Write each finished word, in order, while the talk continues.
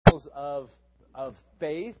of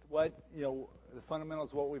faith, the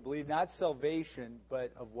fundamentals of what we believe, not salvation,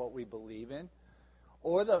 but of what we believe in,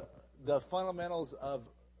 or the fundamentals of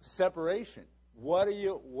separation. What are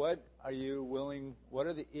you willing? What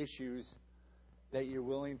are the issues that you're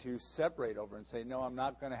willing to separate over and say, no, I'm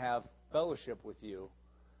not going to have fellowship with you,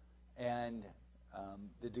 and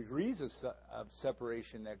the degrees of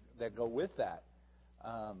separation that go with that.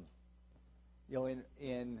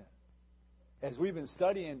 As we've been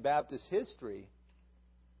studying Baptist history,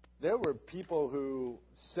 there were people who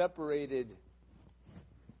separated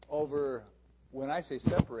over, when I say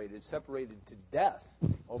separated to death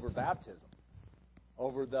over baptism,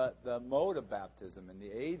 over the mode of baptism and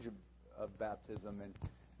the age of baptism,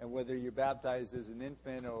 and whether you're baptized as an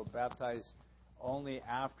infant or baptized only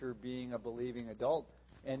after being a believing adult.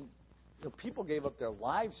 And people gave up their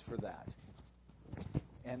lives for that.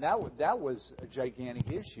 And that was a gigantic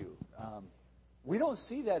issue. We don't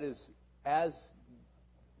see that as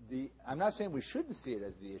the... I'm not saying we shouldn't see it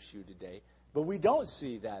as the issue today, but we don't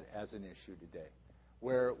see that as an issue today,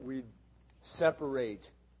 where we separate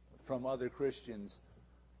from other Christians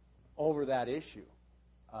over that issue,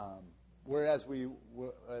 whereas we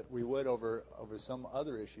would over some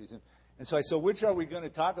other issues. And so which are we going to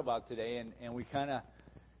talk about today? And we kind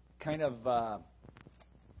of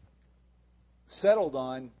settled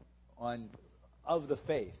on of the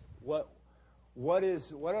faith. What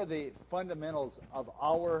are the fundamentals of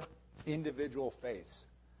our individual faiths?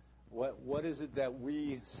 What is it that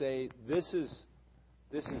we say this is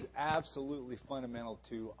absolutely fundamental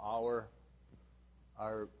to our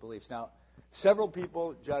beliefs? Now, several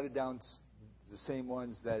people jotted down the same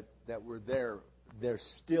ones that were there. They're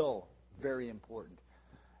still very important.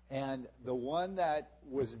 And the one that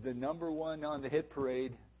was the number one on the hit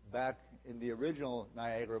parade back in the original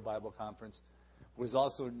Niagara Bible Conference was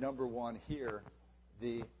also number one here,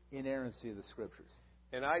 the inerrancy of the Scriptures.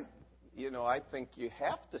 And I think you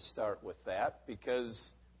have to start with that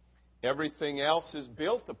because everything else is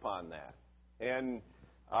built upon that. And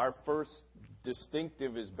our first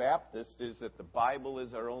distinctive as Baptists is that the Bible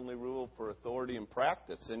is our only rule for authority and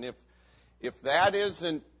practice. And if that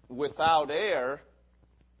isn't without error,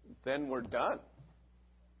 then we're done.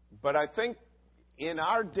 But I think in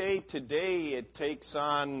our day today, it takes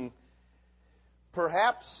on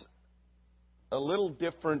perhaps a little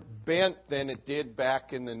different bent than it did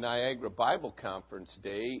back in the Niagara Bible Conference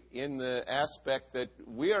day, in the aspect that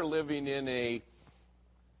we are living in a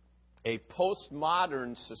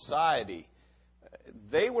postmodern society.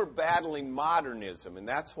 They were battling modernism, and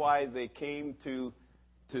that's why they came to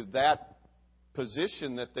that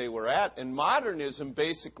position that they were at. And modernism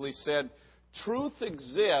basically said truth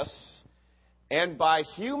exists, and by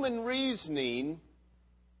human reasoning,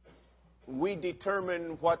 we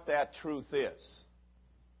determine what that truth is.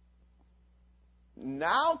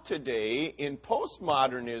 Now today, in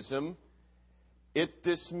postmodernism, it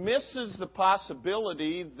dismisses the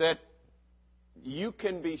possibility that you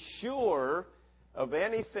can be sure of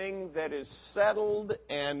anything that is settled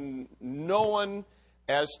and known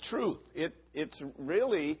as truth. It's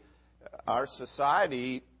really, our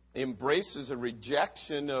society embraces a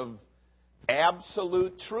rejection of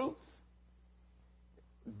absolute truth.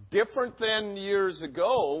 Different than years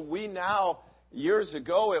ago. Years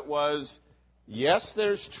ago it was, yes,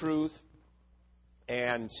 there's truth,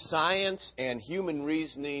 and science and human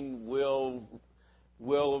reasoning will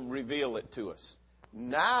reveal it to us.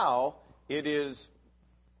 Now it is,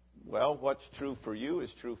 well, what's true for you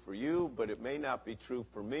is true for you, but it may not be true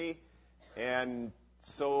for me. And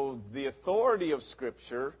so the authority of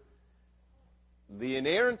Scripture, the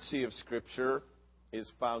inerrancy of Scripture, is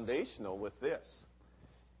foundational with this.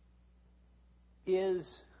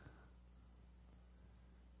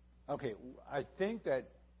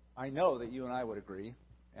 I know that you and I would agree,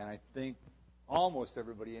 and I think almost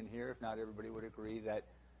everybody in here, if not everybody, would agree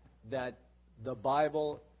that the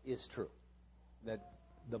Bible is true, that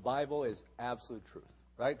the Bible is absolute truth,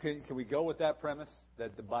 right? Can we go with that premise,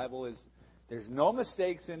 that the Bible is, there's no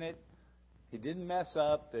mistakes in it, he didn't mess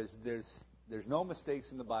up, there's no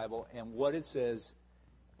mistakes in the Bible, and what it says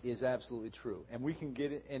is absolutely true. And we can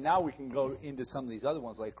get it, and now we can go into some of these other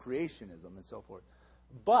ones like creationism and so forth.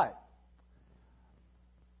 But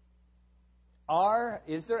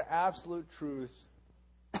is there absolute truth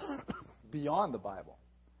beyond the Bible?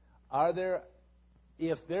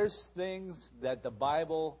 If there's things that the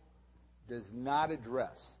Bible does not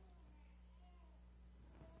address,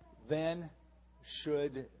 then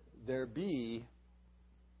should there be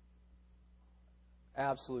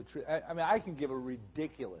absolute truth? I mean, I can give a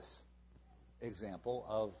ridiculous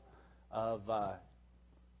example of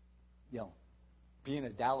being a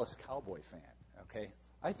Dallas Cowboy fan. Okay,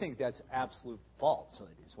 I think that's absolute false.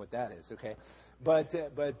 Is what that is. Okay, but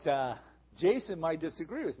Jason might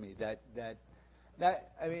disagree with me that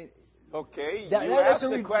I mean. Okay, you asked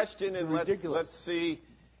the question, and let's see.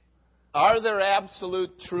 Are there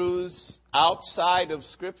absolute truths outside of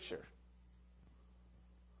Scripture?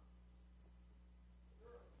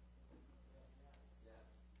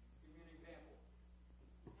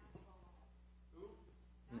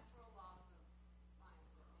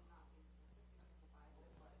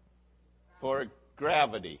 For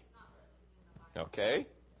gravity. Okay.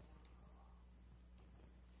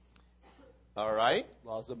 All right.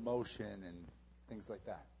 Laws of motion and things like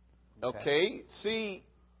that. Okay. See,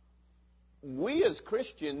 we as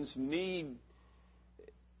Christians need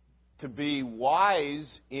to be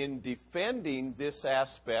wise in defending this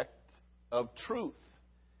aspect of truth.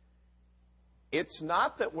 It's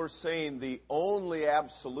not that we're saying the only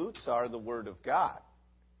absolutes are the Word of God,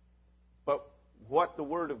 but what the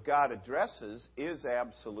Word of God addresses is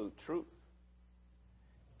absolute truth.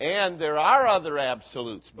 And there are other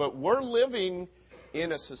absolutes, but we're living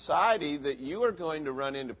in a society that you are going to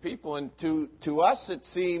run into people, and to us it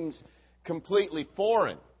seems completely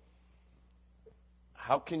foreign.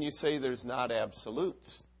 How can you say there's not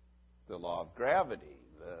absolutes? The law of gravity,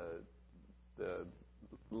 the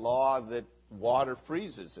law that water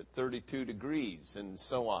freezes at 32 degrees, and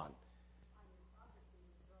so on.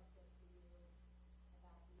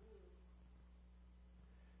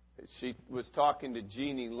 She was talking to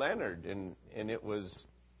Jeannie Leonard, and it was,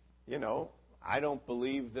 I don't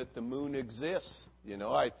believe that the moon exists.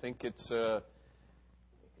 I think it's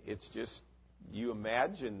just, you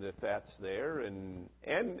imagine that that's there. And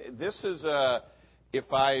this is if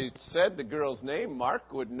I said the girl's name,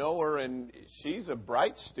 Mark would know her, and she's a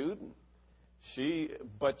bright student.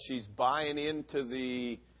 But she's buying into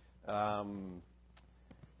the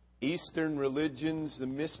Eastern religions, the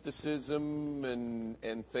mysticism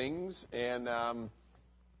and things, and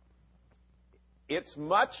it's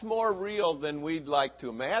much more real than we'd like to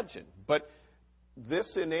imagine. But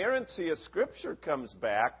this inerrancy of Scripture comes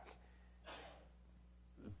back.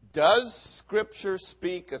 Does Scripture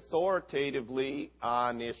speak authoritatively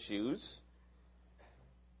on issues?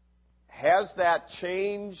 Has that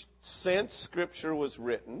changed since Scripture was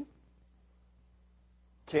written?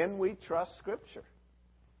 Can we trust Scripture?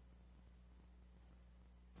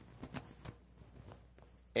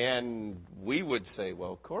 And we would say,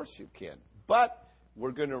 well, of course you can. But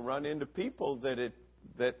we're going to run into people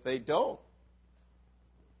that they don't.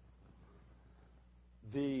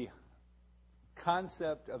 The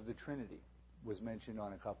concept of the Trinity was mentioned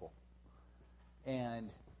on a couple. And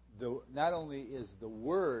not only is the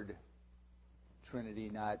word Trinity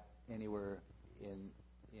not anywhere in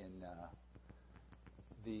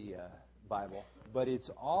the Bible, but it's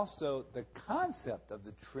also the concept of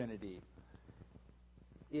the Trinity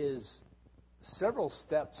is several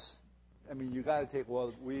steps. I mean, you got to take,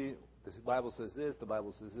 the Bible says this, the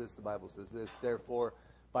Bible says this, the Bible says this. Therefore,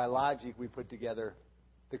 by logic, we put together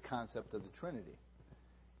the concept of the Trinity.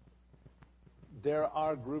 There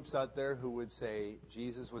are groups out there who would say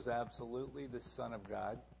Jesus was absolutely the Son of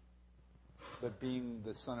God, but being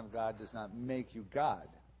the Son of God does not make you God.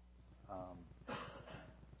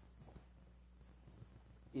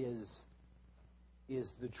 Is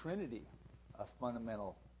the Trinity a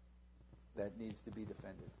fundamental that needs to be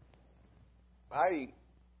defended?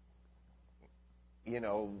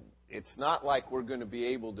 It's not like we're going to be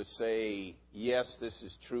able to say, yes, this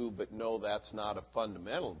is true, but no, that's not a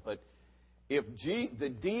fundamental. But if the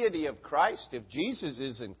deity of Christ, if Jesus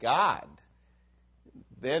isn't God,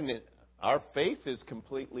 then our faith is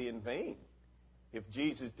completely in vain. If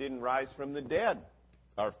Jesus didn't rise from the dead,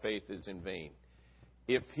 our faith is in vain.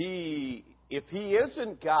 If he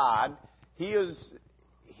isn't God, he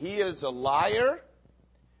is a liar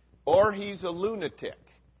or he's a lunatic.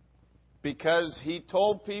 Because he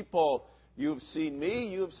told people, you've seen me,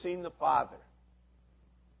 you've seen the Father.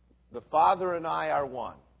 The Father and I are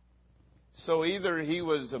one. So either he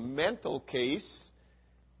was a mental case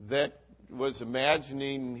that was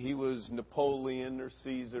imagining he was Napoleon or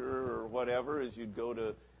Caesar or whatever, as you'd go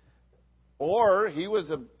to, or he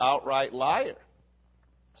was an outright liar.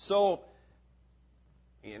 So,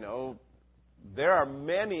 there are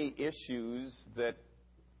many issues that...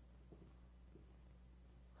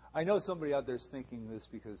 I know somebody out there is thinking this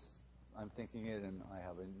because I'm thinking it and I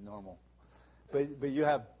have a normal. But you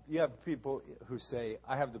have people who say,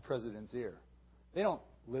 I have the president's ear. They don't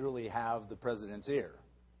literally have the president's ear.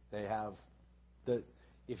 They have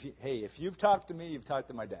if you've talked to me, you've talked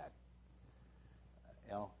to my dad.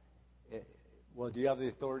 Well, do you have the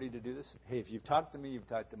authority to do this? Hey, if you've talked to me, you've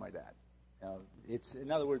talked to my dad.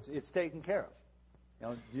 In other words, it's taken care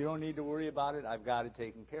of. You don't need to worry about it. I've got it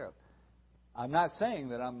taken care of. I'm not saying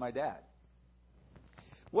that I'm my dad.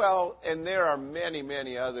 Well, and there are many,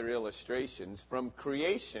 many other illustrations from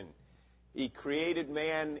creation. He created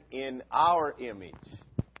man in our image.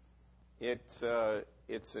 It's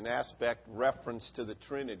an aspect reference to the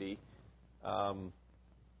Trinity,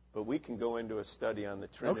 but we can go into a study on the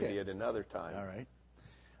Trinity at another time. All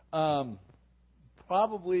right.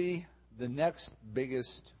 Probably the next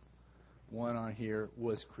biggest one on here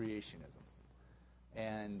was creationism.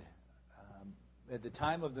 And at the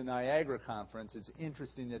time of the Niagara Conference, it's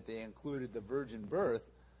interesting that they included the virgin birth.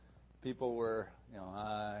 People were,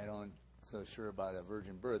 I don't so sure about a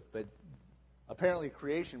virgin birth, but apparently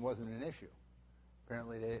creation wasn't an issue.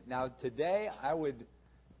 Now today, I would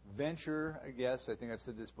venture a guess, I think I've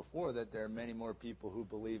said this before, that there are many more people who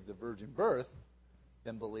believe the virgin birth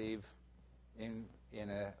than believe in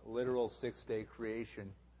a literal 6-day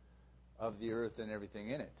creation of the earth and everything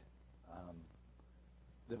in it.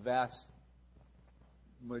 The vast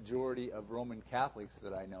majority of Roman Catholics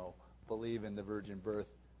that I know believe in the virgin birth,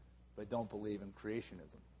 but don't believe in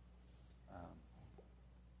creationism.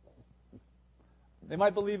 They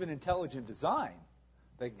might believe in intelligent design,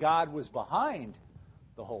 that God was behind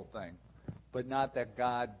the whole thing, but not that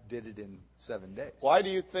God did it in 7 days. Why do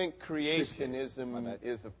you think creationism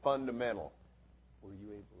is a fundamental? Were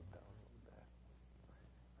you able to download that?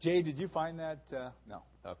 Jay, did you find that? No.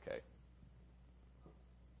 Okay.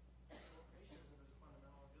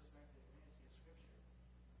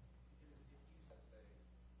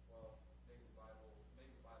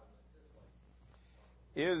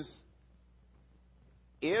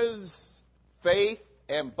 Is faith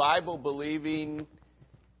and Bible believing,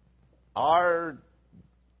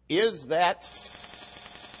 is that